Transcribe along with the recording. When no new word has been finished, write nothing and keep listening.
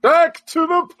back to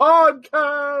the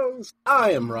podcast.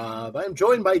 I am Rob. I'm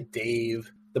joined by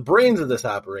Dave, the brains of this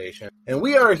operation, and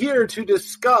we are here to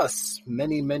discuss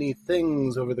many, many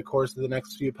things over the course of the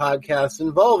next few podcasts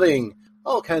involving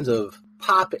all kinds of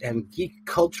pop and geek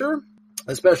culture,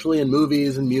 especially in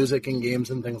movies and music and games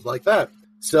and things like that.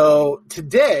 So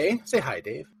today, say hi,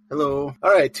 Dave. Hello.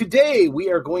 All right, today we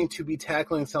are going to be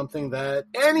tackling something that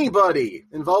anybody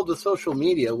involved with social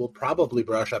media will probably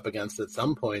brush up against at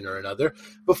some point or another.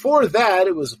 Before that,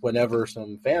 it was whenever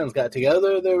some fans got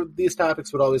together, these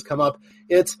topics would always come up.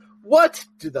 It's, what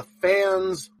do the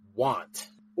fans want?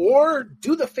 Or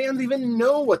do the fans even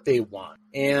know what they want?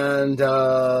 And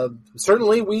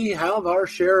certainly we have our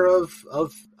share of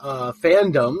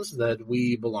fandoms that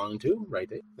we belong to, right,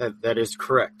 Dave? That is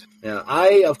correct. Yeah,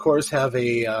 I, of course, have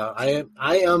I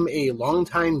am a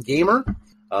longtime gamer,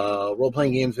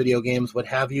 role-playing games, video games, what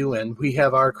have you, and we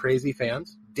have our crazy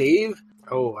fans. Dave?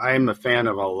 Oh, I'm a fan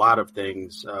of a lot of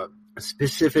things,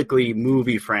 specifically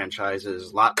movie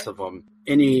franchises, lots of them.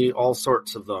 All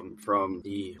sorts of them, from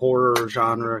the horror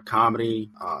genre,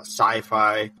 comedy,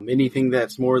 sci-fi. Anything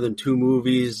that's more than 2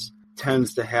 movies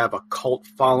tends to have a cult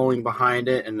following behind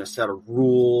it and a set of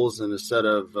rules and a set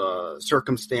of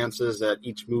circumstances that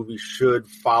each movie should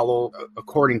follow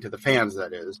according to the fans,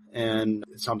 that is. And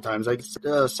sometimes I get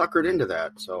suckered into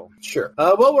that. So sure.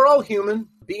 Well, we're all human.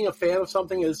 Being a fan of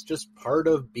something is just part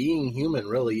of being human,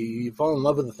 really. You fall in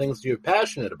love with the things you're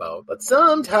passionate about. But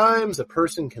sometimes a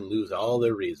person can lose all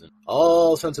their reason.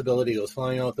 All sensibility goes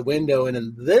flying out the window. And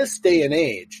in this day and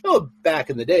age, back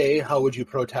in the day, how would you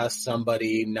protest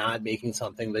somebody not making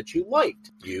something that you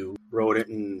liked? You wrote it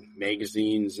in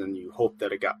magazines and you hoped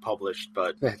that it got published,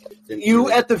 but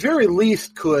you at the very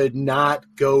least could not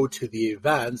go to the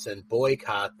events and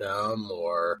boycott them,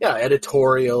 or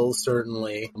editorials,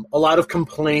 certainly. A lot of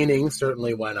complaining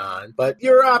certainly went on, but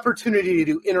your opportunity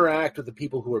to interact with the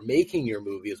people who were making your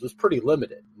movies was pretty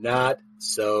limited. Not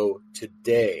so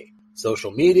today.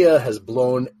 Social media has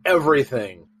blown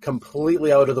everything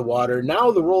completely out of the water. Now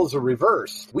the roles are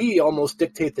reversed. We almost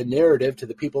dictate the narrative to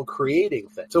the people creating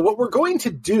things. So what we're going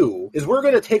to do is we're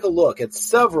going to take a look at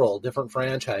several different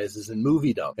franchises in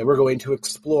moviedom, and we're going to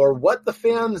explore what the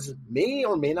fans may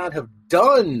or may not have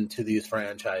done to these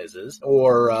franchises,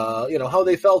 or how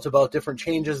they felt about different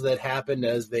changes that happened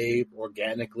as they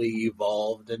organically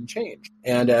evolved and changed.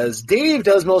 And as Dave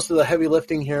does most of the heavy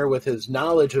lifting here with his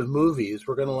knowledge of movies,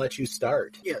 we're going to let you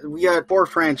start. Yeah, we got 4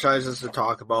 franchises to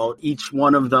talk about. Each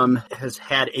one of them has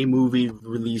had a movie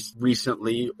released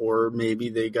recently, or maybe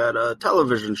they got a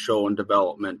television show in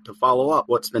development to follow up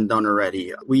what's been done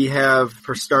already. We have,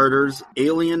 for starters,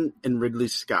 Alien and Ridley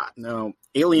Scott. Now,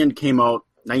 Alien came out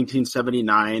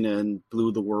 1979 and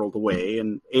blew the world away,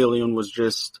 and Alien was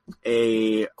just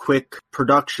a quick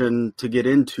production to get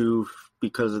into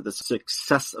because of the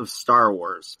success of Star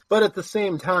Wars. But at the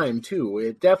same time, too,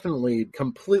 it definitely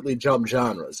completely jumped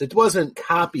genres. It wasn't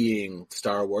copying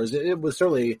Star Wars. It was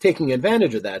certainly taking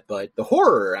advantage of that, but the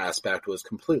horror aspect was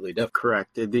completely different.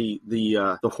 Correct.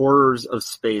 The horrors of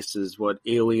space is what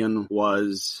Alien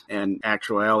was, and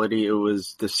actuality, it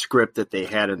was the script that they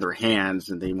had in their hands,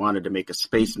 and they wanted to make a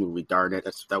space movie, darn it.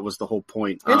 That was the whole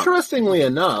point. Interestingly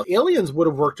enough, Aliens would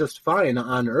have worked just fine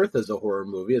on Earth as a horror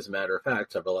movie. As a matter of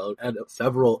fact,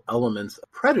 several elements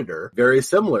of Predator, very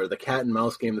similar. The cat and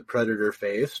mouse game the Predator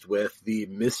faced with the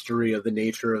mystery of the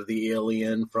nature of the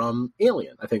alien from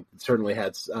Alien. I think it certainly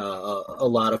had a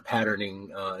lot of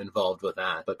patterning involved with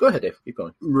that. But go ahead, Dave. Keep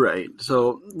going. Right.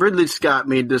 So Ridley Scott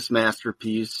made this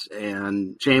masterpiece,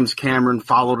 and James Cameron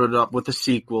followed it up with a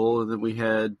sequel. And then we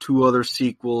had 2 other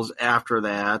sequels after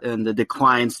that, and the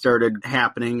decline started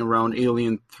happening around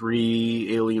Alien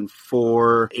 3, Alien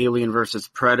 4, Alien versus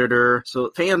Predator.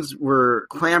 So fans were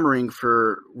clamoring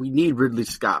for, we need Ridley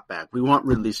Scott back. We want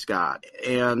Ridley Scott.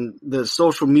 And the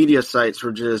social media sites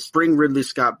were just, bring Ridley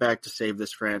Scott back to save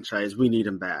this franchise. We need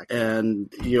him back.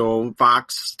 And,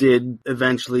 Fox did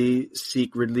eventually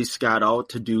seek Ridley Scott out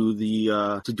to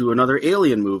do another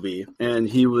Alien movie. And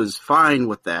he was fine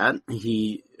with that.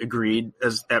 He agreed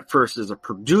at first as a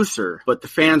producer, but the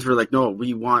fans were like, no,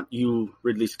 we want you,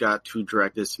 Ridley Scott, to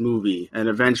direct this movie. And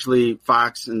eventually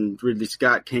Fox and Ridley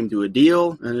Scott came to a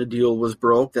deal, and the deal was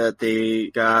broke that they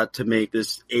got to make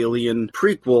this Alien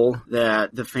prequel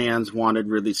that the fans wanted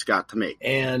Ridley Scott to make.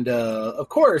 And of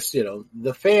course,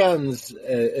 the fans,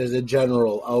 as a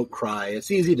general outcry, it's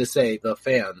easy to say the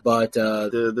fans, but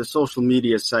the social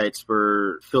media sites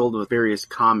were filled with various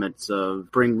comments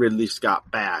of bring Ridley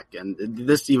Scott back, and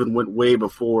this even went way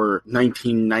before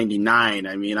 1999.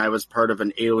 I mean, I was part of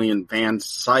an Alien fan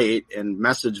site, and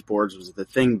message boards was the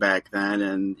thing back then,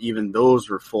 and even those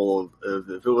were full of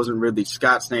if it wasn't Ridley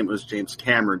Scott's name, it was James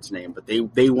Cameron's name. But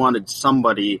they wanted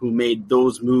somebody who made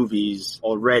those movies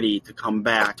already to come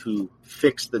back to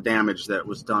fix the damage that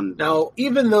was done. Now,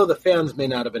 even though the fans may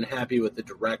not have been happy with the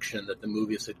direction that the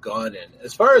movies had gone in,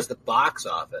 as far as the box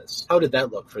office, how did that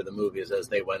look for the movies as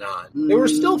they went on? They were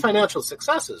still financial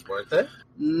successes, weren't they?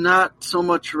 Not so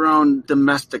much around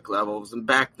domestic levels. And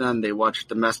back then, they watched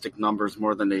domestic numbers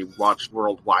more than they watched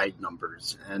worldwide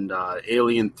numbers. And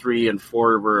Alien 3 and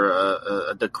 4 were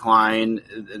a decline.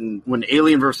 And when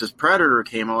Alien vs. Predator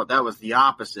came out, that was the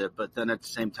opposite. But then at the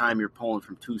same time, you're pulling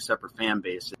from two separate fan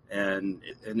bases. And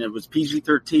it was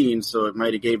PG-13, so it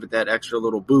might have gave it that extra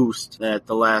little boost that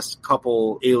the last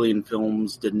couple Alien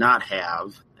films did not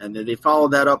have. And then they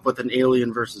followed that up with an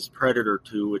Alien vs. Predator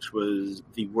 2, which was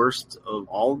the worst of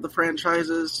all of the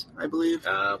franchises, I believe.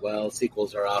 Well,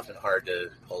 sequels are often hard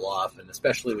to pull off, and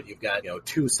especially when you've got,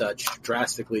 two such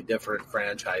drastically different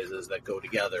franchises that go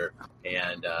together,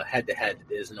 and head-to-head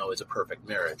isn't always a perfect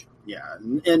marriage. Yeah,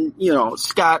 and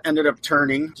Scott ended up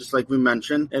turning, just like we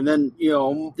mentioned, and then,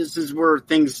 this is where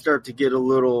things start to get a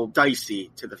little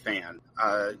dicey to the fan.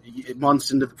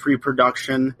 Months into the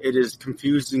pre-production, it is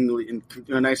confusingly, and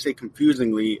when I say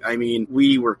confusingly, I mean,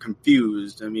 we were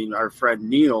confused. I mean, our friend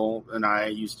Neil and I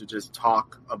used to just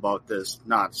talk about this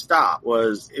nonstop.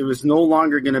 It was no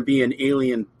longer going to be an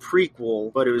Alien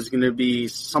prequel, but it was going to be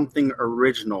something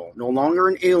original. No longer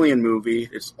an Alien movie,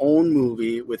 its own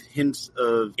movie with hints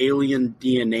of alien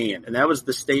DNA in it. And that was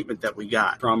the statement that we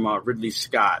got from Ridley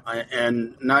Scott.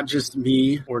 And not just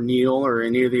me or Neil or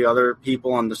any of the other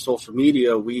people on the social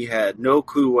media, we had no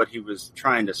clue what he was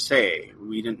trying to say.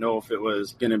 We didn't know if it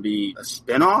was going to be a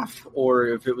spinoff or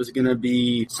if it was going to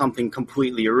be something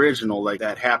completely original, like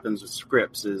that happens with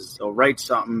scripts, is they'll write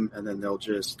something and then they'll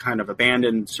just kind of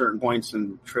abandon certain points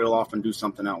and trail off and do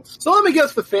something else. So let me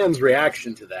guess the fans'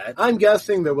 reaction to that. I'm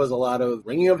guessing there was a lot of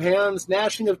wringing of hands,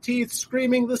 gnashing of teeth,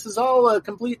 screaming, "This is all a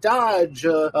complete dodge.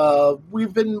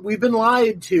 We've been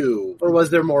lied to." Or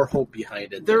was there more hope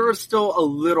behind it? There was still a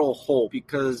little hope,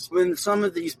 because when some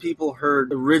of these people heard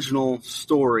the original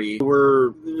story, it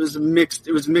was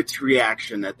mixed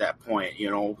reaction at that point.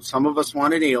 Some of us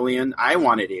wanted Alien. I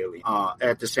wanted Alien.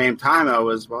 At the same time, I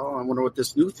wonder what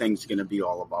this new thing's going to be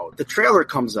all about. The trailer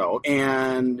comes out,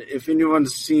 and if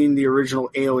anyone's seen the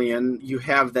original Alien, you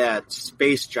have that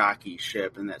space jockey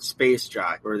ship and that space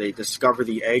jockey where they discover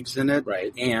the eggs in it.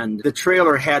 Right. And the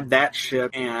trailer had that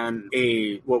ship and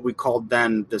what we called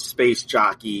then the space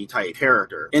jockey type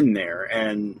character in there.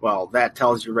 And, well, that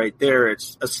tells you right there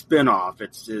it's a spin-off.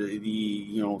 It's the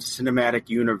cinematic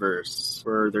universe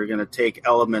where they're going to take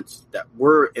elements that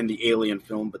were in the Alien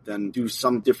film but then do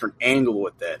some different angle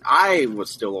with it. I was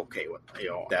still okay with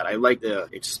that. I like the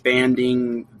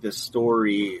expanding the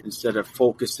story instead of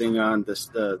focusing on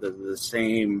the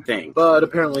same thing. But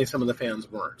apparently some of the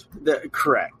fans weren't.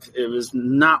 Correct. It was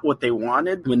not what they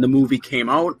wanted. When the movie came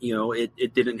out,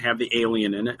 it didn't have the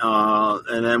alien in it.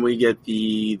 And then we get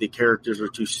the characters are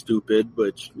too stupid,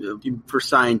 which for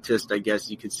scientists, I guess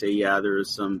you could say, yeah, there's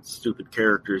some stupid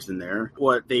characters in there.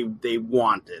 What they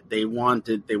wanted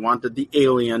the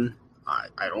alien.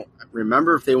 I don't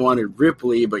remember if they wanted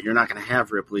Ripley, but you're not going to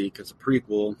have Ripley because a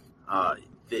prequel.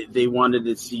 They wanted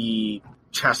to see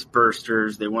chest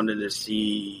bursters. They wanted to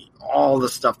see all the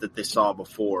stuff that they saw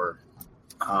before.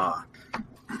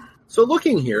 So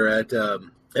looking here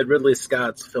at Ridley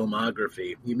Scott's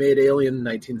filmography, he made Alien in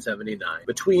 1979.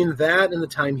 Between that and the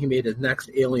time he made his next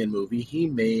Alien movie, he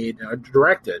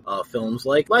directed films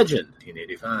like Legend,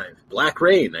 1985, Black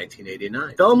Rain,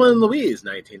 1989, Thelma and Louise,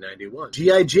 1991,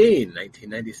 G.I. Jane,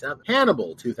 1997,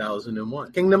 Hannibal,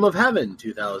 2001, Kingdom of Heaven,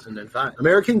 2005,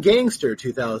 American Gangster,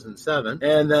 2007,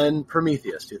 and then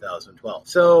Prometheus, 2012.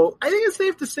 So I think it's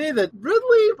safe to say that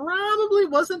Ridley probably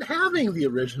wasn't having the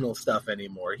original stuff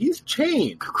anymore. He's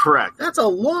changed. Correct. That's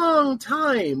a long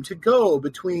time to go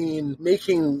between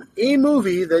making a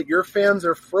movie that your fans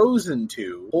are frozen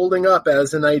to, holding up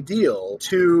as an ideal,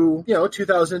 to,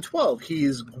 2012.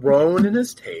 He's grown in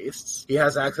his tastes. He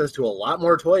has access to a lot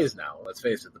more toys now. Let's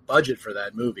face it, the budget for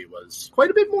that movie was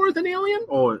quite a bit more than Alien.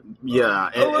 Oh, yeah.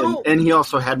 And he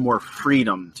also had more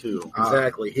freedom, too.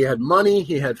 Exactly. He had money,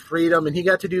 he had freedom, and he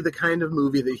got to do the kind of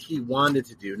movie that he wanted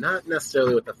to do, not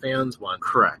necessarily what the fans want.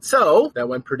 Correct. So, that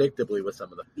went predictably with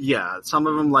some of the... Yeah, some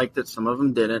of them liked it, some of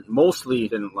them didn't. Mostly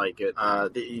didn't like it.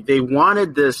 They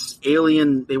wanted this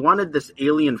alien. They wanted this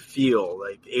alien feel,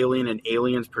 like Alien and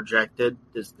Aliens projected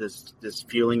this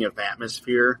feeling of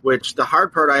atmosphere. Which the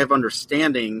hard part I have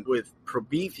understanding with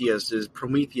Prometheus is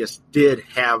Prometheus did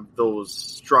have those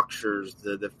structures,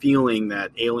 the feeling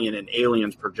that Alien and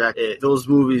Aliens projected. Those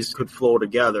movies could flow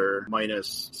together,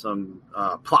 minus some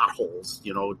plot holes,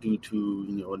 due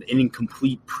to an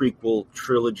incomplete prequel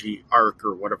trilogy arc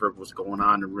or whatever was going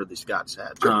on in Ridley Scott's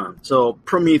head. So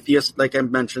Prometheus, like I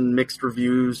mentioned, mixed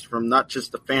reviews from not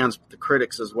just the fans but the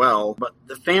critics as well. But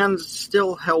the fans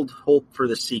still held hope for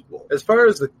the sequel. As far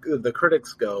as the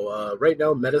critics go, right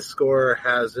now Metascore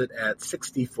has it at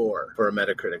 64 for a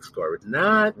Metacritic score.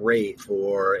 Not great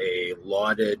for a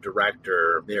lauded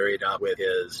director married up with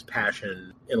his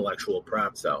passion, intellectual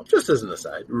prop. So, just as an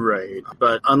aside. Right.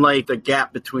 But unlike the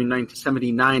gap between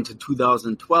 1979 to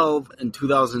 2012 and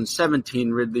 2017,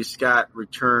 Ridley Scott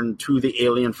returned to the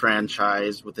Alien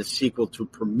franchise with a sequel to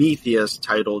Prometheus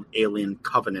titled Alien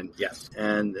Covenant. Yes.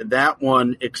 And that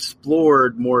one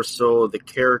explored more so the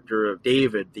character of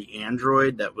David, the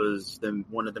android that was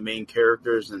one of the main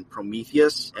characters in Prometheus,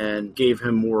 and gave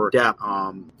him more depth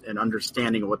and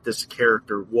understanding of what this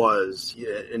character was.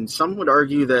 And some would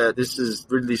argue that this is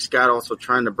Ridley Scott also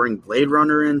trying to bring Blade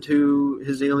Runner into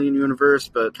his Alien universe,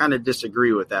 but kind of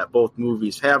disagree with that. Both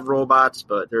movies have robots,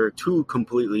 but they're two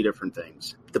completely different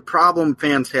things. The problem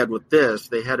fans had with this,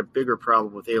 they had a bigger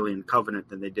problem with Alien Covenant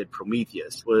than they did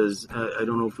Prometheus, was, I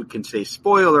don't know if we can say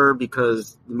spoiler,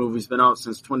 because the movie's been out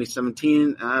since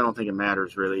 2017, and I don't think it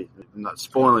matters, really. I'm not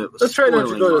spoiling it. Let's try not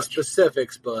to go to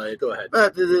specifics, but go ahead.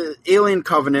 But the Alien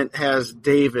Covenant has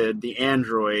David, the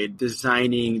android,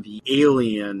 designing the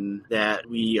alien that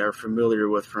we are familiar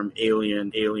with from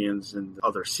Alien, Aliens, and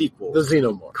other sequels. The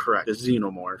Xenomorph. Correct, the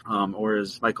Xenomorph, or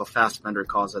as Michael Fassbender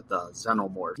calls it, the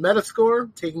Xenomorph. Metascore,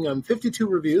 taking on 52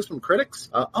 reviews from critics,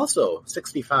 also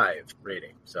 65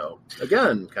 rating. So,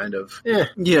 again, kind of,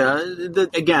 Yeah,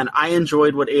 again, I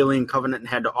enjoyed what Alien Covenant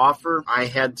had to offer. I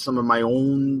had some of my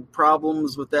own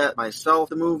problems with that myself,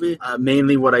 the movie.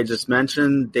 Mainly what I just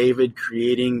mentioned, David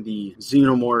creating the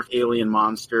Xenomorph alien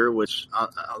monster, which,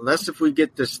 unless if we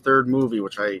get this third movie,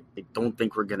 which I don't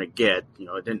think we're going to get,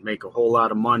 it didn't make a whole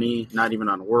lot of money, not even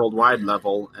on a worldwide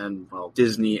level, and,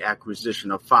 Disney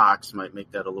acquisition of Fox might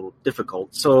make that a little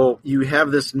difficult. So you have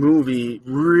this movie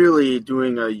really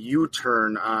doing a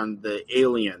U-turn on the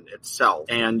alien itself.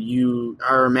 And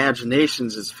our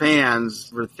imaginations as fans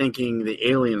were thinking the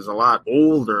alien's a lot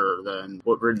older than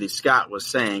what Ridley Scott was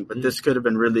saying. But this could have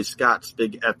been Ridley Scott's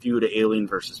big FU to Alien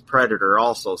versus Predator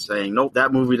also saying, nope,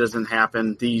 that movie doesn't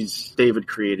happen. David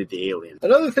created the alien.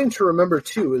 Another thing to remember,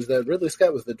 too, is that Ridley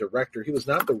Scott was the director. He was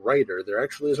not the writer. There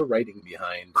actually is a writing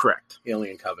behind Correct.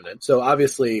 Alien Covenant. So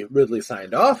obviously Ridley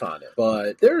signed off on it.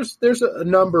 But there's a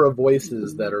number of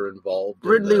voices that are involved.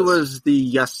 Ridley was the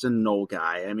yes and no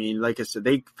guy. I mean, like I said,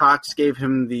 Fox gave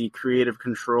him the creative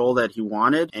control that he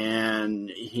wanted, and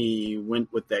he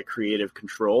went with that creative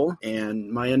control.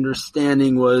 And my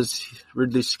understanding was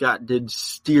Ridley Scott did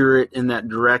steer it in that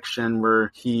direction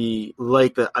where he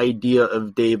liked the idea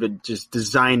of David just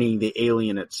designing the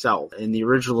alien itself. In the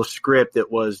original script,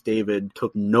 it was David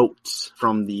took notes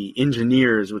from the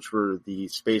engineers, which were the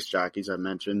space jockeys I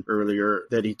mentioned earlier,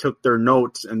 that he took their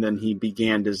notes and then he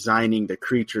began designing the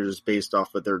creatures based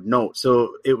off of their notes.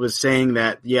 So it was saying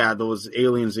that, yeah, those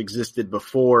aliens existed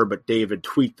before, but David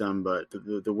tweaked them. But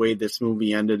the way this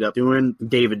movie ended up doing,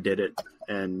 David did it.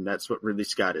 And that's what Ridley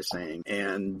Scott is saying.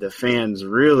 And the fans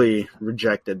really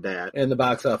rejected that. And the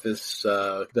box office,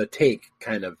 the take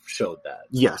kind of showed that.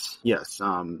 Yes.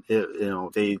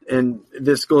 And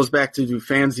this goes back to, do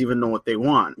fans even know what they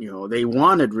want? They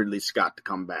wanted Ridley Scott to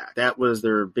come back. That was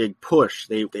their big push.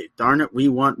 They darn it, we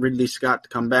want Ridley Scott to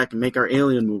come back and make our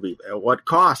Alien movie. At what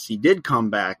cost? He did come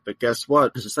back, but guess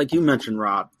what? Just like you mentioned,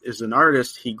 Rob, as an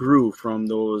artist, he grew from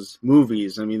those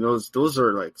movies. I mean, those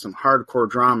are like some hardcore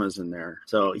dramas in there.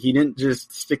 So he didn't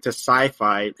just stick to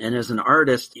sci-fi. And as an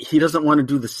artist, he doesn't want to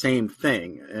do the same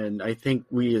thing. And I think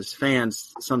we as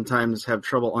fans sometimes have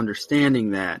trouble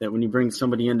understanding that when you bring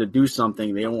somebody in to do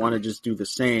something, they don't want to just do the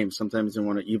same. Sometimes they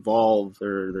want to evolve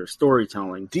their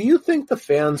storytelling. Do you think the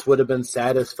fans would have been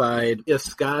satisfied if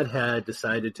Scott had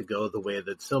decided to go the way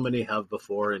that so many have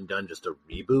before and done just a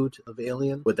reboot of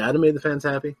Alien? Would that have made the fans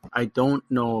happy? I don't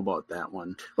know about that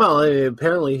one. Well,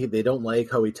 apparently they don't like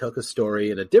how he took a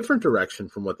story in a different direction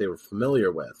from what they were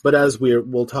familiar with. But as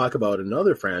we'll talk about in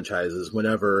other franchises,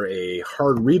 whenever a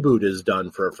hard reboot is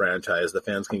done for a franchise, the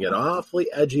fans can get awfully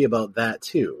edgy about that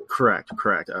too. Correct.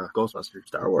 Ghostbusters.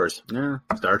 Star Wars. Yeah.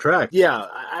 Star Trek. Yeah,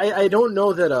 I don't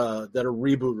know that a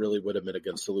reboot really would have been a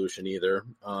good solution either,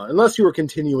 unless you were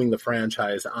continuing the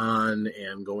franchise on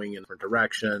and going in a different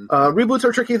direction. Reboots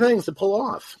are tricky things to pull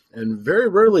off, and very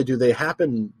rarely do they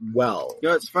happen well.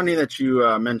 It's funny that you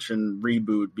mentioned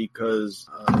reboot, because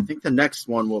I think the next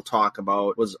one we'll talk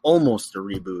about was almost a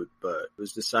reboot, but it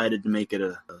was decided to make it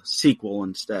a sequel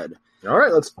instead. All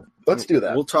right, let's do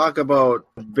that. We'll talk about,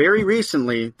 very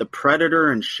recently, The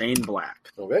Predator and Shane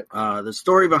Black. Okay. The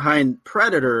story behind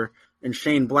Predator and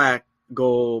Shane Black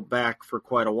go back for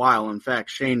quite a while. In fact,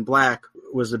 Shane Black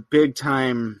was a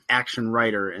big-time action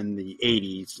writer in the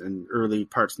 80s and early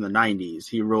parts in the 90s.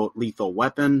 He wrote Lethal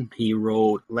Weapon. He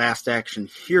wrote Last Action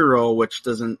Hero, which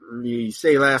doesn't really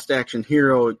say Last Action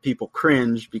Hero. People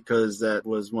cringe because that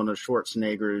was one of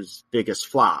Schwarzenegger's biggest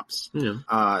flops. Yeah.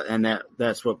 And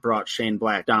that's what brought Shane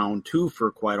Black down, too,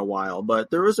 for quite a while.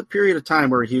 But there was a period of time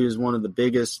where he was one of the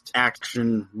biggest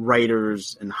action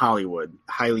writers in Hollywood,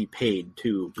 highly paid,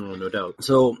 too. Oh, no doubt.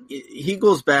 So he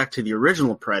goes back to the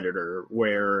original Predator,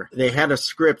 where they had a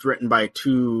script written by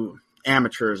two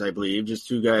amateurs, I believe. Just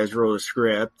two guys wrote a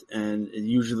script, and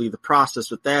usually the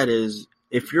process with that is,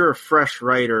 if you're a fresh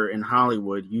writer in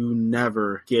Hollywood, you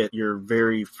never get your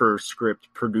very first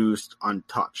script produced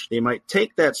untouched. They might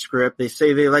take that script, they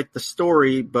say they like the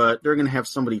story, but they're going to have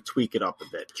somebody tweak it up a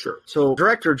bit. Sure. So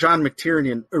director John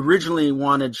McTiernan originally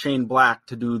wanted Shane Black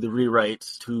to do the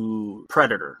rewrites to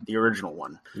Predator, the original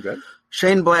one. Okay.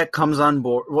 Shane Black comes on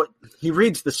board. He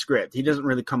reads the script. He doesn't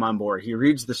really come on board. He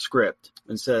reads the script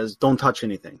and says, don't touch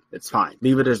anything. It's fine.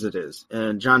 Leave it as it is.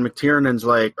 And John McTiernan's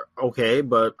like, okay,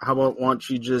 but how about why don't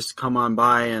you just come on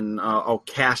by and I'll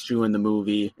cast you in the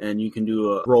movie and you can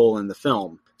do a role in the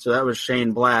film. So that was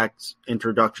Shane Black's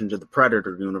introduction to the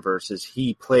Predator universe, as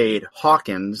he played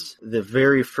Hawkins, the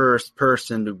very first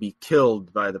person to be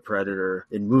killed by the Predator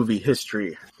in movie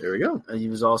history. There we go. He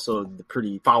was also the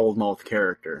pretty foul-mouthed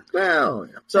character. Well,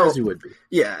 yeah, so, as you would be.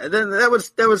 Yeah, then that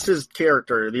was his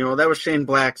character. That was Shane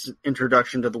Black's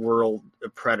introduction to the world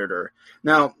of Predator.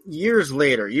 Now, years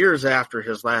later, years after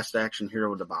his Last Action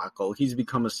Hero debacle, he's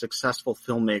become a successful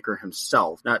filmmaker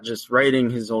himself, not just writing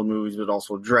his own movies, but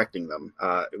also directing them.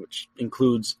 Which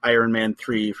includes Iron Man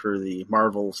 3 for the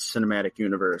Marvel Cinematic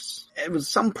Universe. It was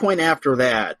some point after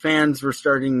that, fans were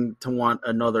starting to want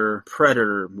another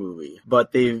Predator movie.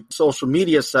 But social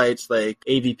media sites like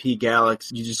AVP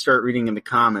Galaxy, you just start reading in the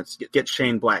comments, get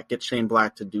Shane Black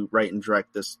to write and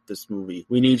direct this movie.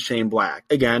 We need Shane Black.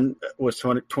 Again, with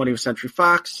 20th Century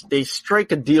Fox, they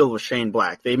strike a deal with Shane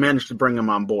Black. They managed to bring him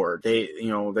on board.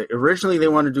 Originally they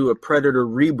wanted to do a Predator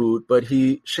reboot, but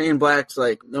Shane Black's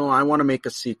like, no, I want to make a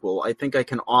sequel. I think I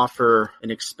can offer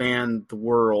and expand the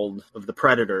world of the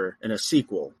Predator in a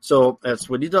sequel. So that's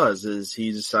what he does, is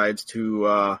he decides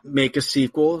to make a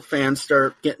sequel. Fans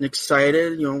start getting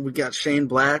excited. We got Shane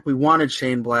Black. We wanted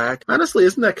Shane Black. Honestly,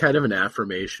 isn't that kind of an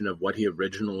affirmation of what he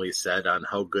originally said on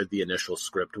how good the initial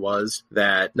script was?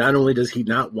 That not only does he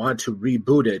not want to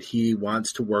reboot it, he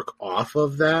wants to work off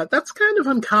of that. That's kind of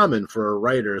uncommon for a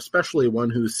writer, especially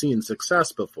one who's seen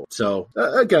success before. So,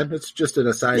 again, it's just an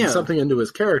aside. Yeah. Something into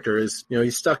his character is, he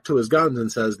stuck to his guns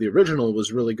and says the original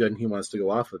was really good and he wants to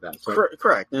go off of that. So.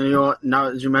 Correct. And, now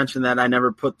as you mentioned that, I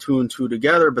never put two and two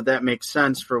together, but that makes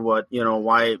sense for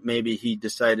why maybe he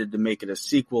decided to make it a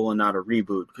sequel and not a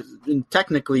reboot. Because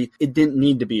technically, it didn't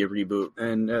need to be a reboot,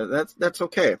 and that's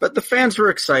okay. But the fans were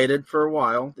excited for a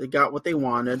while. They got what they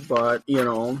wanted, but,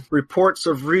 reports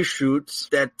of reshoots,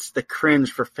 that's the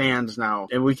cringe for fans now.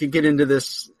 And we could get into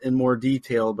this in more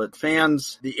detail, but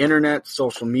fans, the internet,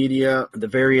 social media, the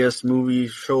various movie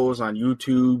shows on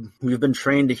YouTube, we've been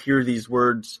trained to hear these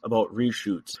words about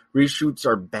reshoots. Reshoots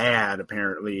are bad,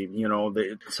 apparently.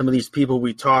 Some of these people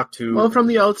we talk to... Well, from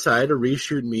the outside, a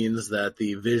reshoot means that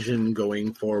the vision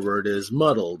going forward is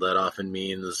muddled. That often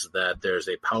means that there's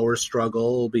a power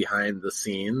struggle behind the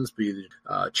scenes,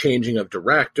 changing of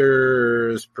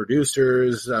directors,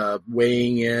 producers,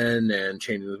 weighing in and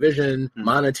changing the vision,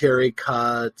 monetary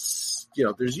cuts.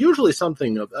 There's usually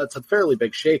something that's a fairly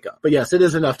big shakeup. But yes, it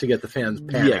is enough to get the fans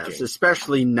panicking. Yes,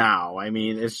 especially now. I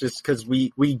mean, it's just because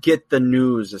we get the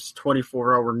news. It's a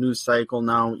 24-hour news cycle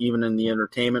now, even in the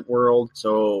entertainment world.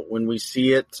 So when we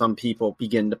see it, some people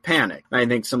begin to panic. And I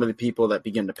think some of the people that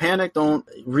begin to panic don't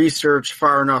research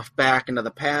far enough back into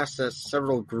the past, that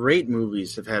several great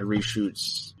movies have had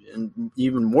reshoots. And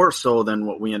even more so than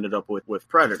what we ended up with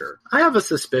Predator. I have a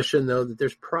suspicion, though, that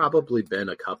there's probably been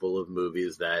a couple of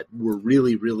movies that were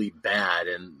really, really bad,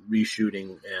 and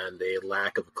reshooting and a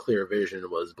lack of clear vision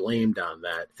was blamed on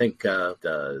that. I think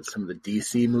some of the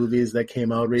DC movies that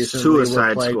came out recently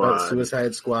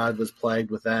Suicide Squad was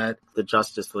plagued with that. The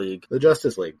Justice League.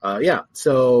 Yeah.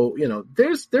 So,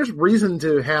 there's reason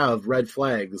to have red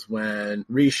flags when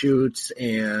reshoots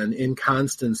and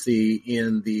inconstancy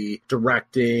in the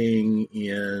directing,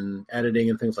 in editing,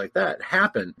 and things like that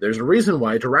happen. There's a reason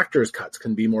why director's cuts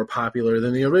can be more popular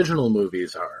than the original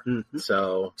movies are. Mm-hmm.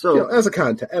 So as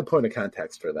a point of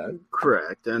context for that.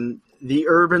 Correct. And the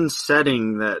urban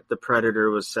setting that the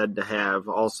Predator was said to have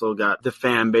also got the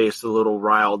fan base a little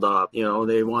riled up.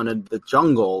 They wanted the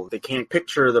jungle. They can't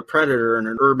picture the Predator in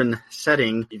an urban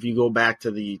setting. If you go back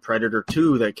to the Predator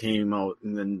 2 that came out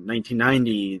in the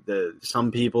 1990,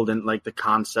 some people didn't like the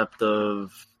concept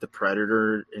of the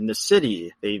Predator in the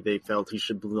city. They felt he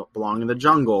should belong in the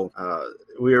jungle.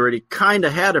 We already kind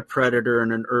of had a Predator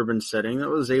in an urban setting. That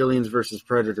was Aliens versus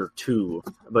Predator 2,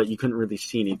 but you couldn't really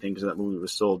see anything because that movie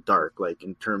was so dark, like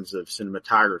in terms of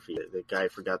cinematography. The guy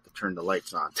forgot to turn the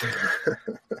lights on.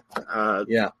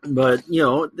 Yeah. But,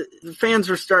 the fans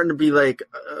were starting to be like,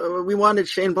 we wanted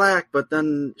Shane Black, but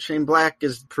then Shane Black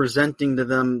is presenting to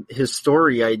them his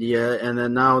story idea, and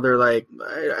then now they're like,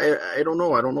 I don't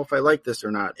know. I don't know if I like this or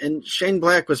not. And Shane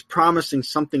Black was promising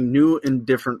something new and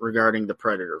different regarding the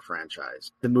Predator franchise.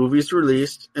 The movie's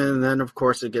released, and then, of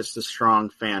course, it gets the strong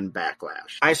fan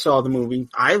backlash. I saw the movie.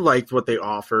 I liked what they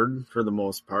offered for the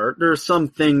most part. There are some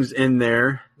things in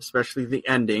there, especially the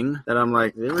ending, that I'm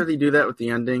like, did they really do that with the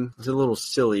ending? It's a little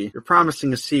silly. You're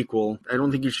promising a sequel. I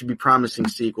don't think you should be promising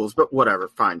sequels, but whatever.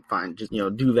 Fine. Just,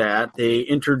 do that. They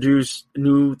introduced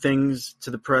new things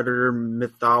to the Predator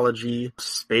mythology.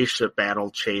 Spaceship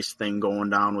battle chase thing going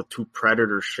down with two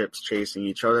Predator ships chasing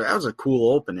each other. That was a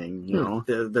cool opening,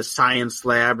 The science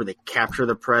lab where they capture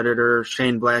the Predator.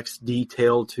 Shane Black's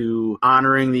detail to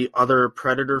honoring the other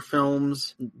Predator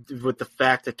films with the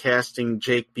fact of casting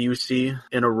Jake Busey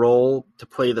in a role to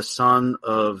play the son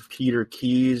of Peter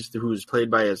Keyes, who's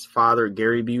played by his father,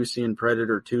 Gary Busey, in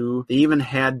Predator 2. They even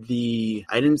had I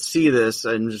didn't see this,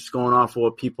 I'm just going off of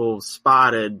what people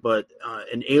spotted, but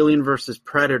in Alien versus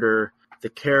Predator, the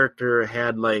character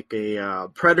had like a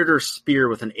Predator spear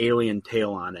with an alien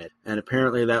tail on it. And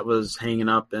apparently that was hanging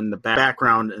up in the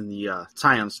background in the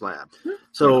science lab.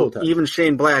 So even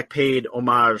Shane Black paid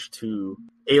homage to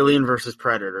Alien versus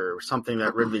Predator, something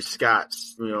that Ridley Scott,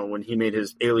 when he made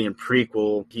his Alien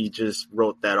prequel, he just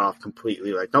wrote that off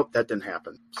completely. Like, nope, that didn't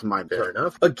happen. It's my bad. Fair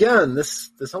enough. Again,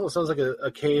 this almost sounds like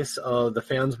a case of the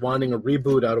fans wanting a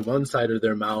reboot out of one side of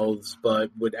their mouths, but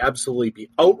would absolutely be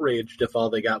outraged if all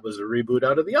they got was a reboot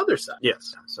out of the other side.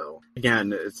 Yes. So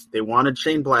again, they wanted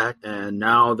Shane Black, and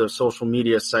now the social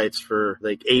media sites for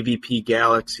like AVP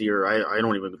Galaxy, or I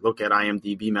don't even look at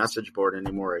IMDb message board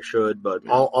anymore. I should, but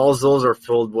all those are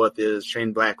filled with is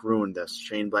Shane Black ruined this,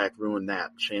 Shane Black ruined that,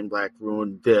 Shane Black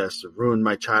ruined this, ruined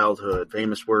my childhood,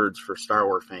 famous words for Star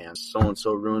Wars fans,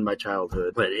 so-and-so ruined my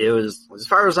childhood. But it was, as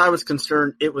far as I was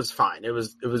concerned, it was fine. It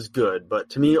was good. But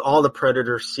to me, all the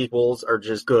Predator sequels are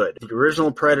just good. The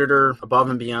original Predator, Above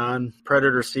and Beyond,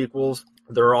 Predator sequels,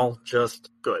 they're all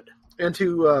just good. And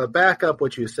to back up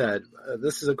what you said,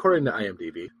 this is according to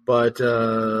IMDb, but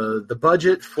the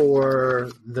budget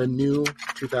for the new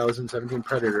 2017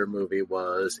 Predator movie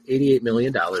was $88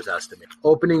 million estimated.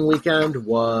 Opening weekend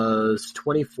was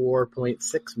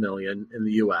 $24.6 million in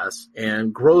the U.S.,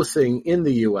 and grossing in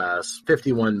the U.S.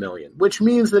 $51 million, which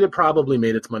means that it probably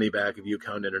made its money back if you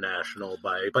count international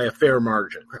by a fair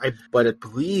margin. But I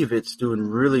believe it's doing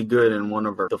really good in one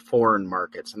of the foreign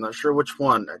markets. I'm not sure which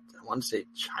one. I want to say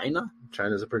China.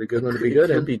 China's a pretty good one to be good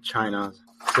in. It could be China.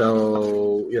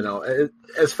 So,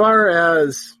 as far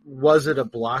as, was it a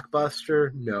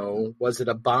blockbuster? No. Was it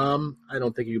a bomb? I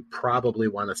don't think you probably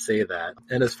want to say that.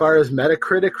 And as far as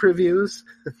Metacritic reviews,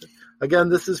 again,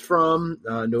 this is from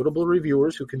notable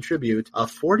reviewers who contribute a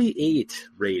 48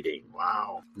 rating.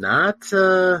 Wow. Not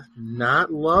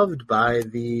loved by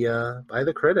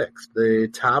the critics. The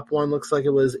top one looks like it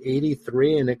was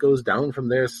 83, and it goes down from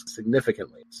there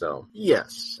significantly. So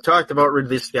yes, talked about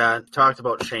Ridley Scott, talked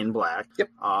about Shane Black. Yep.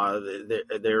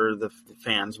 They're the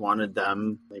fans wanted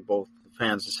them.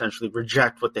 Fans essentially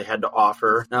reject what they had to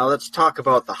offer. Now let's talk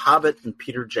about The Hobbit and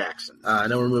Peter Jackson. Now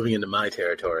we're moving into my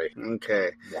territory.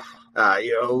 Okay.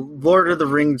 Lord of the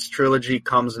Rings trilogy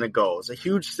comes and it goes. A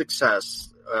huge success.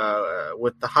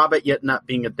 with The Hobbit yet not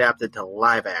being adapted to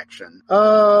live action?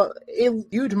 A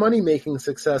huge money-making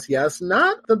success, yes.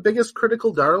 Not the biggest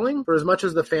critical darling, for as much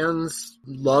as the fans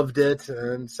loved it,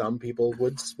 and some people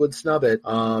would snub it.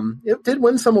 It did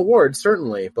win some awards,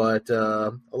 certainly, but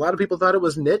a lot of people thought it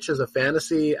was niche as a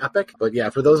fantasy epic. But yeah,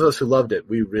 for those of us who loved it,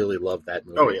 we really loved that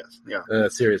movie. Oh, yes, yeah.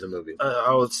 That series of movies.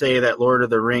 I would say that Lord of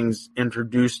the Rings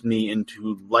introduced me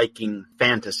into liking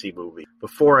fantasy movies.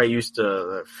 Before I used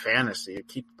to fantasy,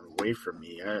 keep away from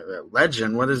me.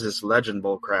 Legend, what is this Legend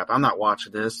bull crap? I'm not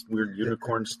watching this weird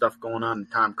unicorn stuff going on.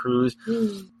 Tom Cruise.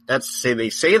 They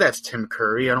say that's Tim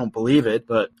Curry. I don't believe it,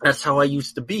 but that's how I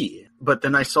used to be. But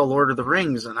then I saw Lord of the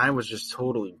Rings, and I was just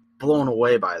totally blown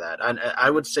away by that. I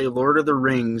would say Lord of the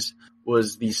Rings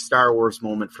was the Star Wars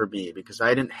moment for me, because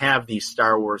I didn't have the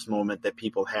Star Wars moment that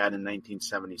people had in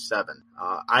 1977.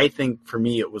 I think for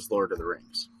me it was Lord of the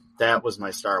Rings. That was my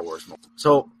Star Wars moment.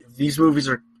 So these movies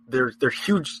they're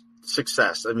huge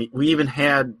success. I mean, we even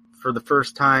had, for the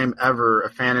first time ever,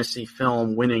 a fantasy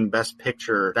film winning Best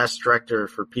Picture, Best Director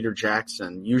for Peter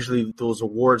Jackson. Usually those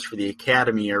awards for the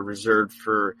Academy are reserved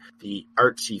for the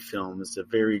artsy films,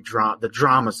 the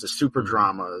dramas, the super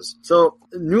dramas. So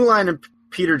New Line and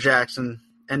Peter Jackson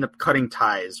end up cutting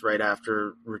ties right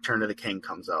after Return of the King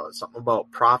comes out. Something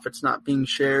about profits not being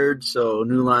shared. So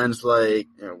New Line's like,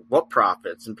 what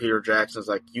profits? And Peter Jackson's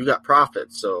like, you got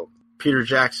profits. So Peter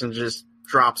Jackson just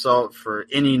drops out for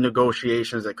any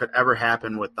negotiations that could ever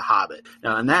happen with The Hobbit.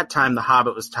 Now, in that time, The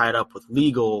Hobbit was tied up with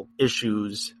legal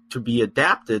issues to be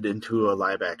adapted into a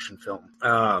live-action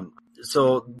film.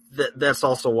 So that's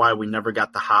also why we never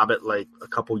got The Hobbit like a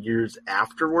couple years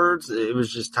afterwards. It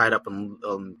was just tied up in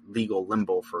legal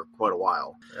limbo for quite a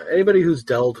while. Anybody who's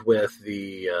dealt with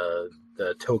the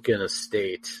Tolkien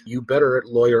estate, you better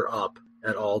lawyer up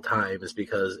at all times,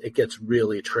 because it gets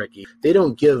really tricky. They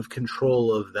don't give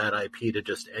control of that IP to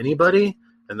just anybody,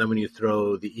 and then when you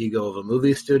throw the ego of a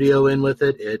movie studio in with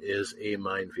it, it is a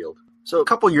minefield. So a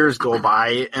couple years go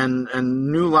by, and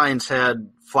New Line's had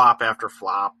flop after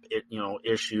flop,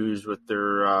 issues with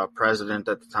their president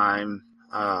at the time,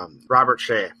 Robert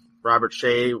Shea. Robert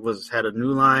Shea had a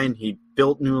New Line. He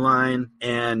built New Line,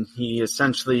 and he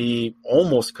essentially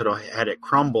almost could have had it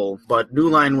crumble. But New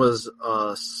Line was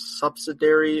a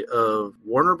subsidiary of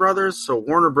Warner Brothers, so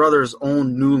Warner Brothers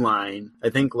owned New Line.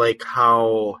 I think like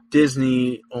how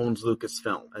Disney owns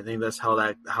Lucasfilm. I think that's how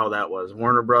that was.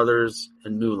 Warner Brothers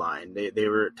and New Line. They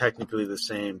were technically the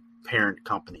same parent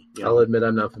company. I'll admit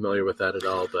I'm not familiar with that at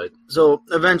all, but so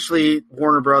eventually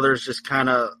Warner Brothers just kind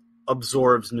of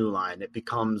absorbs New Line. It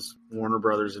becomes Warner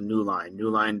Brothers and New Line. New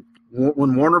Line,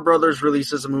 when Warner Brothers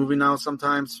releases a movie now,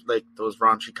 sometimes like those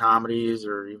raunchy comedies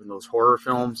or even those horror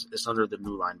films, it's under the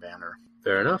New Line banner.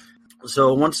 Fair enough.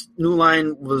 So once New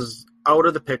Line was out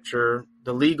of the picture,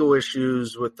 the legal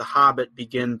issues with The Hobbit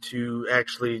begin to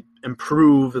actually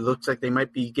improve. It looks like they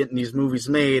might be getting these movies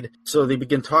made. So they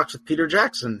begin talks with Peter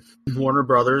Jackson. Warner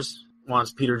Brothers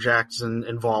wants Peter Jackson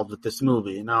involved with this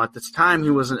movie. Now, at this time, he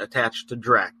wasn't attached to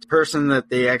direct. The person that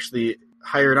they actually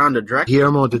hired on to direct,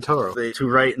 Guillermo del Toro, to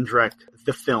write and direct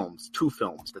the films, 2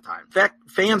 films at the time. In fact,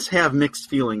 fans have mixed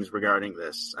feelings regarding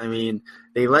this. I mean,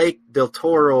 they like Del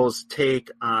Toro's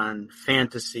take on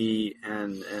fantasy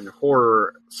and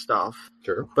horror stuff.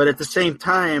 Sure. But at the same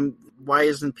time, why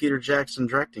isn't Peter Jackson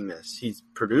directing this? He's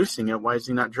producing it. Why is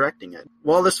he not directing it?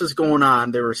 While this was going on,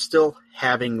 they were still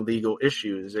having legal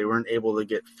issues. They weren't able to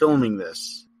get filming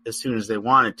this as soon as they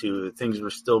wanted to. Things were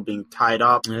still being tied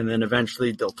up. And then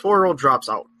eventually Del Toro drops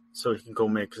out so he can go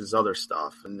make his other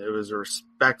stuff. And it was a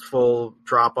respectful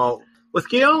dropout. With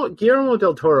Guillermo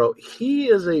del Toro, he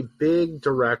is a big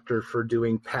director for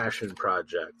doing passion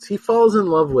projects. He falls in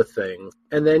love with things,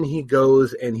 and then he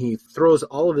goes and he throws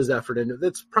all of his effort into it.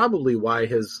 That's probably why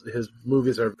his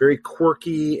movies are very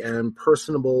quirky and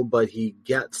personable, but he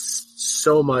gets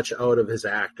so much out of his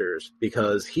actors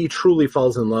because he truly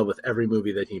falls in love with every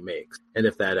movie that he makes. And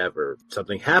if that ever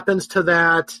something happens to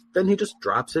that, then he just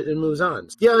drops it and moves on.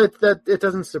 Yeah, it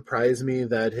doesn't surprise me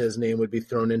that his name would be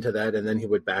thrown into that and then he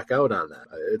would back out on that.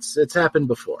 It's happened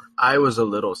before. I was a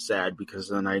little sad because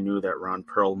then I knew that Ron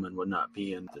Perlman would not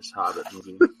be in this Hobbit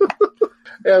movie.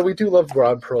 Yeah, we do love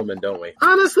Ron Perlman, don't we?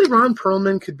 Honestly, Ron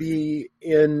Perlman could be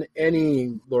in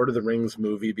any Lord of the Rings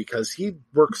movie because he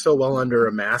works so well under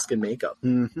a mask and makeup.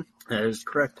 Mm-hmm. That is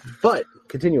correct. But,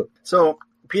 continue. So,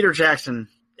 Peter Jackson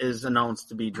is announced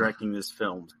to be directing this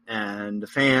film, and the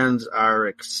fans are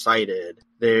excited.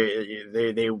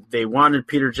 They wanted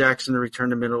Peter Jackson to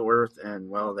return to Middle-earth, and,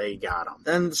 well, they got him.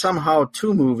 Then somehow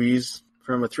 2 movies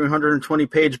from a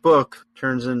 320-page book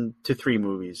turns into 3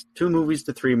 movies. 2 movies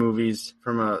to 3 movies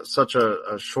from such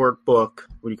a short book.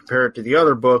 When you compare it to the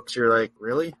other books, you're like,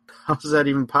 really? How is that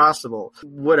even possible?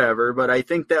 Whatever, but I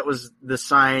think that was the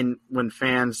sign when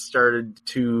fans started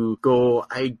to go,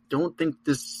 I don't think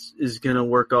this is going to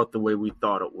work out the way we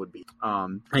thought it would be.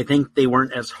 I think they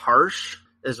weren't as harsh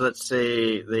as, let's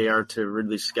say, they are to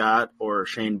Ridley Scott or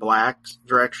Shane Black's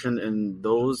direction in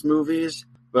those movies.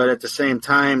 But at the same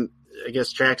time, I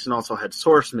guess Jackson also had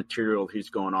source material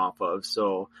he's going off of,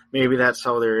 so maybe that's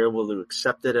how they're able to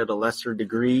accept it at a lesser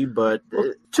degree. But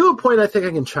to a point, I think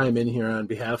I can chime in here on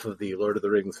behalf of the Lord of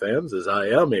the Rings fans, as I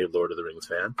am a Lord of the Rings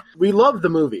fan. We loved the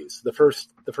movies. The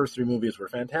first 3 movies were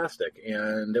fantastic,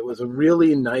 and it was a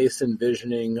really nice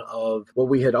envisioning of what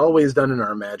we had always done in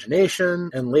our imagination,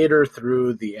 and later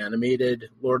through the animated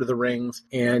Lord of the Rings.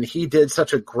 And he did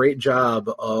such a great job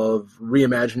of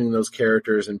reimagining those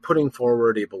characters and putting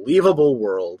forward a believable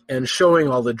world and showing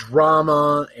all the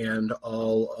drama and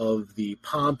all of the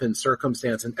pomp and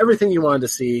circumstance and everything you wanted to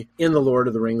see in the Lord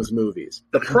of the Rings movies.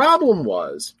 The problem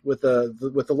was with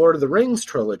the Lord of the Rings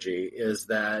trilogy is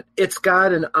that it's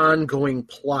got an ongoing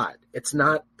plot. It's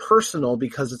not personal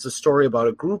because it's a story about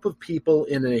a group of people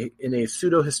in a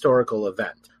pseudo-historical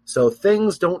event. So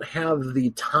things don't have the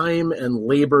time and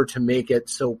labor to make it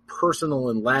so personal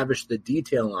and lavish the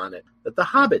detail on it that The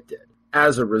Hobbit did.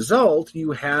 As a result,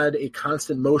 you had a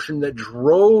constant motion that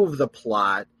drove the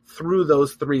plot through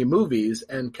those 3 movies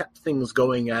and kept things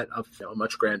going at a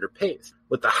much grander pace.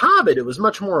 With The Hobbit, it was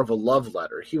much more of a love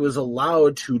letter. He was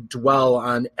allowed to dwell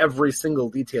on every single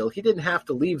detail. He didn't have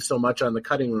to leave so much on the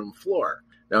cutting room floor.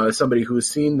 Now, as somebody who's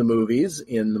seen the movies,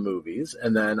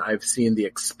 and then I've seen the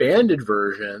expanded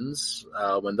versions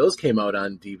when those came out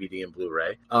on DVD and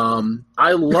Blu-ray,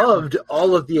 I loved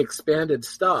all of the expanded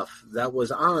stuff that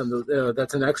was on.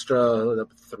 That's an extra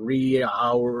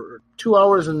 2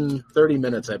 hours and 30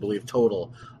 minutes, I believe,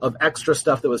 total of extra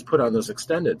stuff that was put on those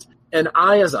extendeds. And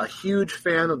I, as a huge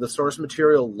fan of the source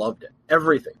material, loved it.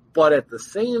 Everything. But at the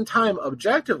same time,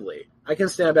 objectively, I can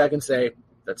stand back and say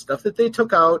that stuff that they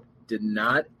took out did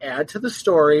not add to the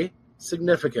story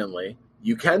significantly.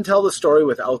 You can tell the story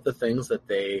without the things that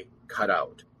they cut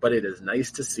out, but it is nice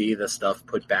to see the stuff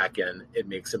put back in. It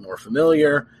makes it more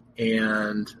familiar,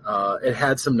 and it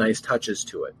had some nice touches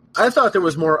to it. I thought there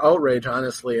was more outrage,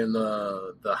 honestly, in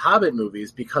the Hobbit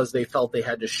movies because they felt they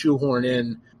had to shoehorn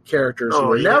in characters who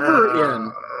were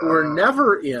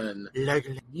never in.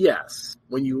 Yes.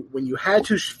 When you had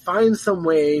to find some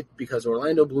way, because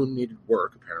Orlando Bloom needed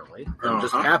work, apparently, and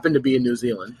just happened to be in New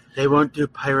Zealand. They won't do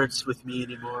pirates with me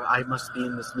anymore. I must be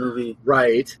in this movie.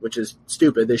 Right, which is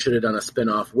stupid. They should have done a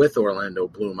spin-off with Orlando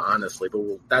Bloom, honestly, but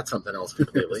that's something else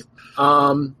completely.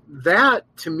 That,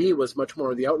 to me, was much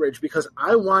more of the outrage because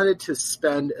I wanted to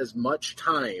spend as much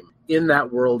time in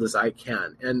that world as I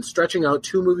can. And stretching out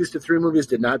 2 movies to 3 movies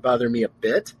did not bother me a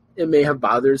bit. It may have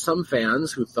bothered some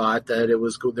fans who thought that there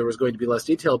was going to be less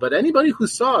detail, but anybody who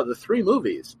saw the 3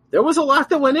 movies, there was a lot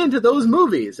that went into those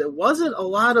movies. It wasn't a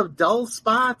lot of dull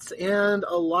spots and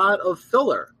a lot of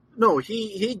filler. No,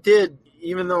 he did,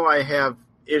 even though I have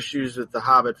issues with the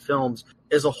Hobbit films,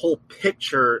 as a whole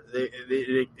picture,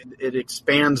 it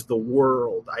expands the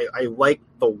world. I like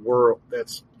the world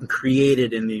that's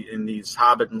created in these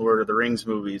Hobbit and Lord of the Rings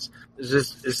movies. It's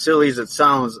just as silly as it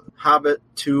sounds. Hobbit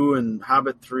 2 and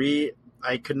Hobbit 3,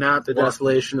 I could not... The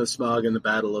Desolation of Smaug and the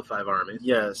Battle of Five Armies.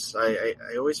 Yes, I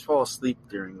always fall asleep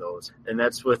during those. And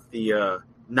that's with the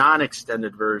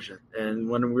non-extended version. And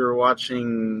when we were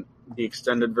watching the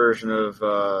extended version of...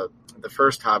 the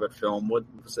first Hobbit film, what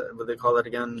they call that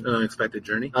again? Unexpected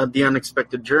Journey? The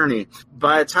Unexpected Journey.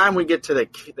 By the time we get to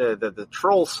the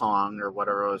troll song or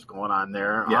whatever was going on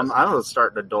there, yes. I was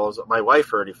starting to doze. My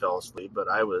wife already fell asleep, but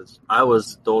I was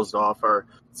dozed off.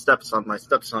 My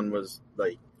stepson was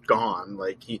like gone.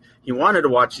 Like he wanted to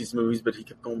watch these movies, but he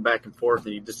kept going back and forth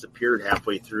and he disappeared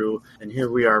halfway through. And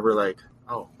here we are, we're like,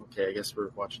 oh, okay, I guess we're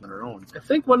watching on our own. I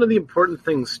think one of the important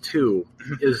things, too,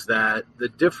 is that the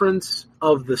difference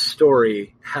of the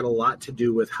story had a lot to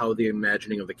do with how the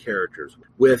imagining of the characters.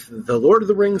 With the Lord of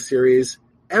the Rings series,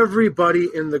 everybody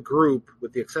in the group,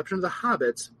 with the exception of the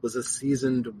hobbits, was a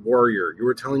seasoned warrior. You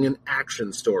were telling an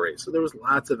action story, so there was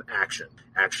lots of action.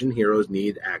 Action heroes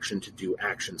need action to do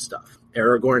action stuff.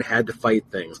 Aragorn had to fight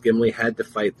things. Gimli had to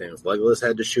fight things. Legolas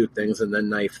had to shoot things and then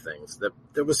knife things.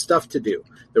 There was stuff to do.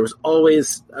 There was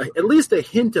always at least a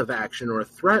hint of action or a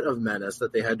threat of menace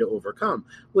that they had to overcome.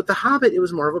 With The Hobbit, it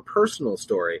was more of a personal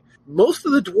story. Most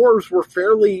of the dwarves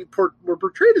were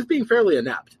portrayed as being fairly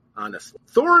inept, honestly.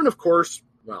 Thorin, of course,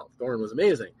 well, Thorin was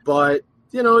amazing, but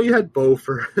you had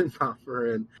Beaufort and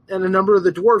Boffer and a number of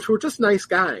the dwarves who were just nice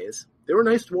guys. They were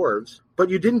nice dwarves, but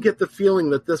you didn't get the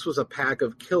feeling that this was a pack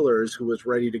of killers who was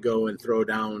ready to go and throw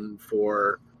down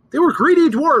for... They were greedy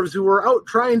dwarves who were out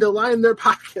trying to line their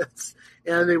pockets.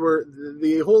 And they were,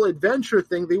 the whole adventure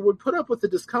thing, they would put up with the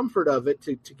discomfort of it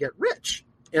to get rich.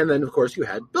 And then, of course, you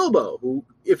had Bilbo, who,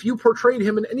 if you portrayed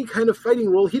him in any kind of fighting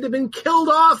role, he'd have been killed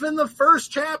off in the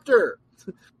first chapter.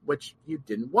 Which you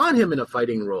didn't want him in a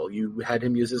fighting role. You had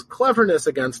him use his cleverness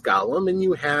against Gollum, and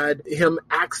you had him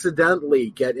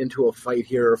accidentally get into a fight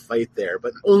here or fight there,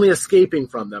 but only escaping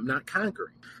from them, not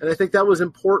conquering. And I think that was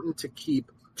important to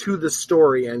keep to the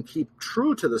story and keep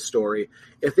true to the story.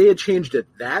 If they had changed it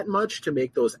that much to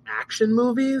make those action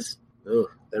movies,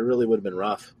 that really would have been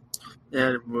rough.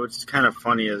 And what's kind of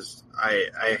funny is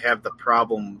I have the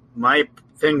problem. My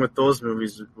thing with those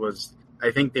movies was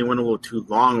I think they went a little too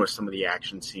long with some of the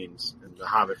action scenes in the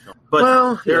Hobbit film.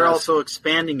 But they're also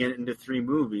expanding it into 3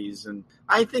 movies. And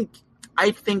I think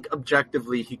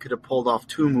objectively he could have pulled off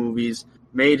 2 movies,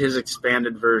 made his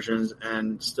expanded versions,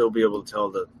 and still be able to tell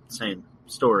the same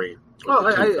story.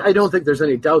 Well, I don't think there's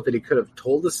any doubt that he could have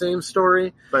told the same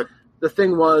story. But the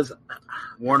thing was,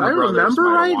 Warner if I Brothers remember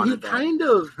right, he that. kind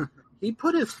of... He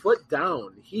put his foot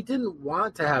down. He didn't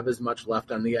want to have as much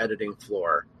left on the editing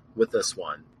floor with this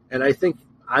one. And I think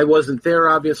I wasn't there,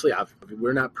 obviously.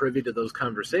 We're not privy to those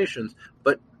conversations.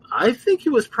 But I think he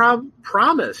was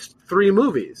promised 3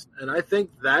 movies. And I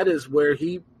think that is where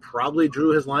he probably drew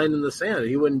his line in the sand.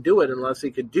 He wouldn't do it unless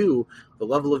he could do the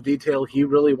level of detail he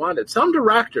really wanted. Some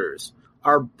directors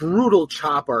are brutal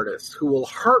chop artists who will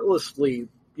heartlessly,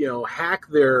 hack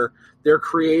their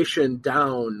creation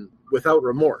down without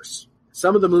remorse.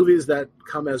 Some of the movies that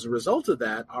come as a result of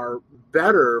that are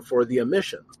better for the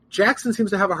omissions. Jackson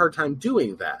seems to have a hard time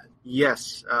doing that.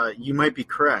 Yes, you might be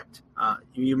correct.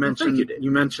 You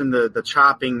mentioned the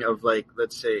chopping of, like,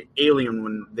 let's say Alien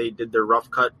when they did their rough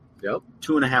cut. Yep.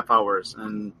 2.5 hours,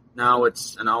 and now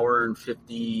it's 1 hour and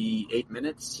 58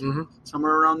 minutes,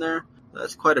 somewhere around there.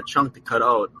 That's quite a chunk to cut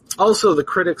out. Also, the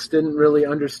critics didn't really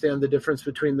understand the difference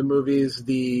between the movies.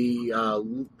 The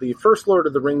first Lord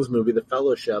of the Rings movie, The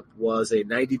Fellowship, was a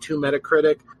 92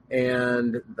 Metacritic,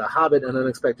 and The Hobbit, An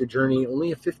Unexpected Journey,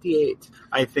 only a 58.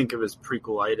 I think it was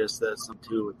prequelitis that's something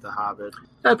too with The Hobbit.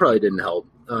 That probably didn't help.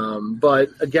 But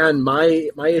again, my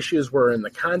issues were in the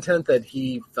content that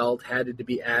he felt had to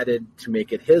be added to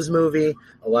make it his movie.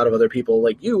 A lot of other people,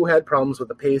 like you, had problems with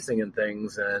the pacing and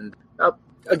things, and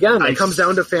again, it comes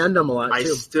down to fandom a lot, too. I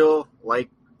still like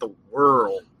the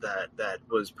world that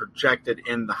was projected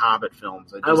in the Hobbit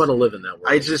films. I want to live in that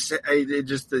world.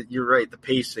 You're right, the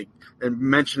pacing. And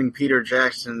mentioning Peter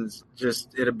Jackson's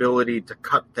just inability to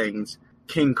cut things.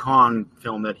 King Kong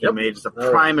film that he made is a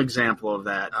prime example of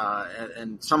that.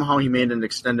 And somehow he made an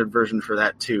extended version for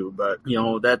that, too. But,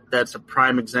 that's a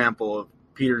prime example of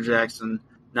Peter Jackson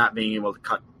not being able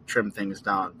to trim things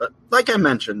down. But like I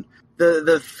mentioned,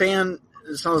 the fan...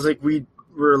 It sounds like we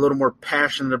were a little more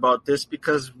passionate about this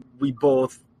because we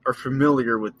both are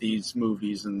familiar with these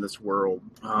movies and this world.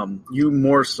 You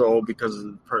more so because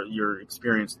of your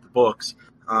experience with the books.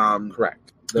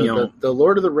 Correct. The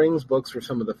Lord of the Rings books were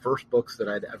some of the first books that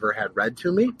I'd ever had read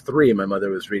to me. 3, my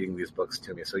mother was reading these books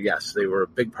to me. So yes, they were a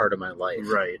big part of my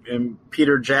life. Right. And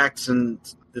Peter Jackson,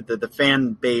 the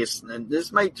fan base, and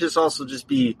this might also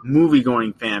be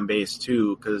movie-going fan base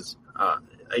too, because I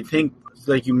think,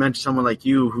 like you mentioned, someone like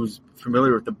you who's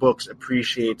familiar with the books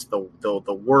appreciates the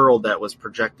world that was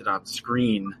projected on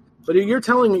screen. But you're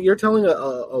telling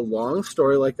a long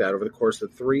story like that over the course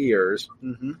of 3 years.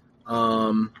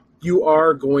 Mm-hmm. You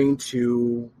are going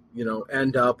to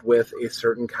end up with a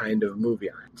certain kind of movie.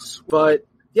 But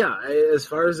yeah, as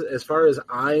far as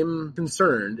I'm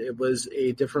concerned, it was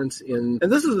a difference in,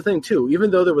 and this is the thing too, even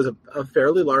though there was a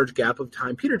fairly large gap of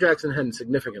time, Peter Jackson hadn't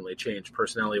significantly changed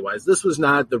personality-wise. This was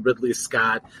not the Ridley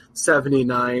Scott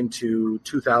 79 to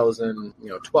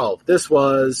 2012. This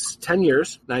was 10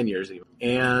 years, 9 years even.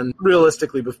 And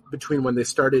realistically, between when they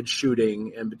started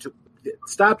shooting and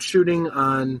stopped shooting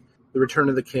on The Return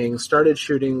of the King, started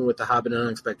shooting with The Hobbit and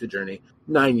Unexpected Journey,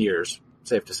 9 years,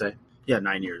 safe to say. Yeah,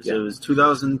 9 years. Yeah. It was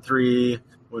 2003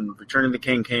 when Return of the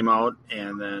King came out,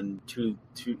 and then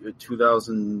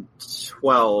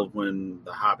 2012 when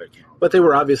The Hobbit came out. But they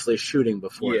were obviously shooting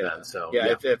before then. So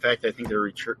in fact, I think they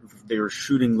were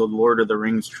shooting the Lord of the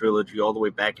Rings trilogy all the way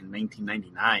back in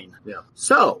 1999. Yeah.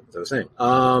 So, as I was saying,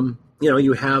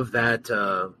 you have that.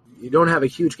 you don't have a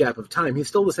huge gap of time. He's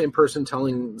still the same person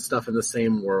telling stuff in the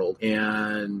same world,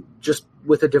 and just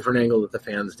with a different angle that the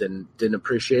fans didn't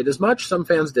appreciate as much. Some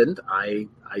fans didn't. I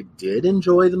did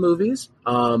enjoy the movies.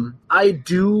 I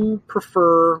do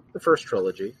prefer the first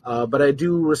trilogy, but I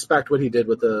do respect what he did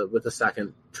with the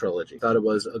second trilogy. Thought it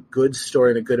was a good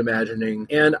story and a good imagining,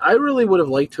 and I really would have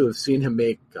liked to have seen him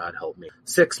make, God help me,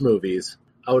 6 movies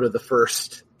out of the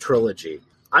first trilogy.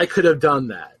 I could have done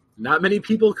that. Not many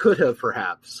people could have,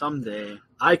 perhaps. Someday.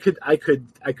 I could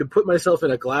put myself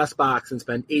in a glass box and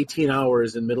spend 18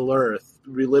 hours in Middle Earth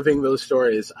reliving those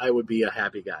stories. I would be a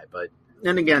happy guy, but.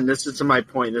 And again, this is my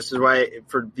point. This is why,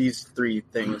 for these 3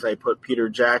 things, I put Peter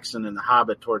Jackson and The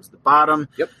Hobbit towards the bottom.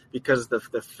 Yep. Because the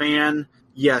fan,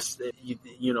 yes,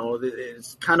 you know,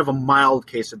 it's kind of a mild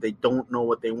case that they don't know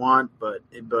what they want, but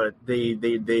they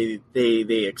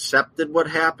accepted what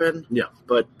happened. Yeah.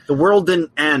 But the world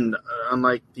didn't end,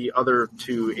 unlike the other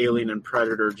 2, Alien and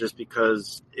Predator, just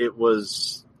because it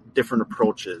was different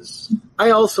approaches.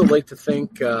 I also like to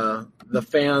think the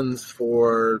fans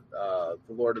for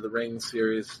the Lord of the Rings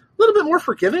series a little bit more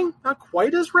forgiving, not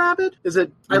quite as rabid.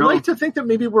 I like to think that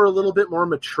maybe we're a little bit more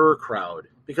mature crowd,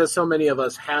 because so many of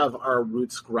us have our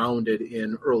roots grounded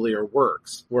in earlier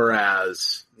works,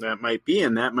 whereas that might be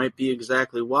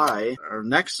exactly why our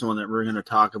next one that we're going to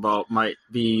talk about might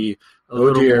be a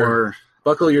little more.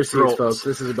 Buckle your seats, folks.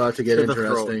 This is about to get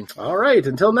interesting. All right.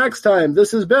 Until next time,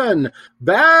 this has been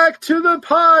Back to the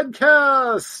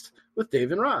Podcast with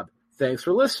Dave and Rob. Thanks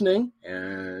for listening,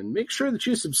 and make sure that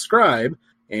you subscribe.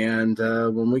 And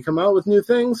when we come out with new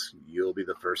things, you'll be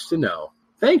the first to know.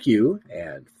 Thank you,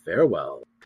 and farewell.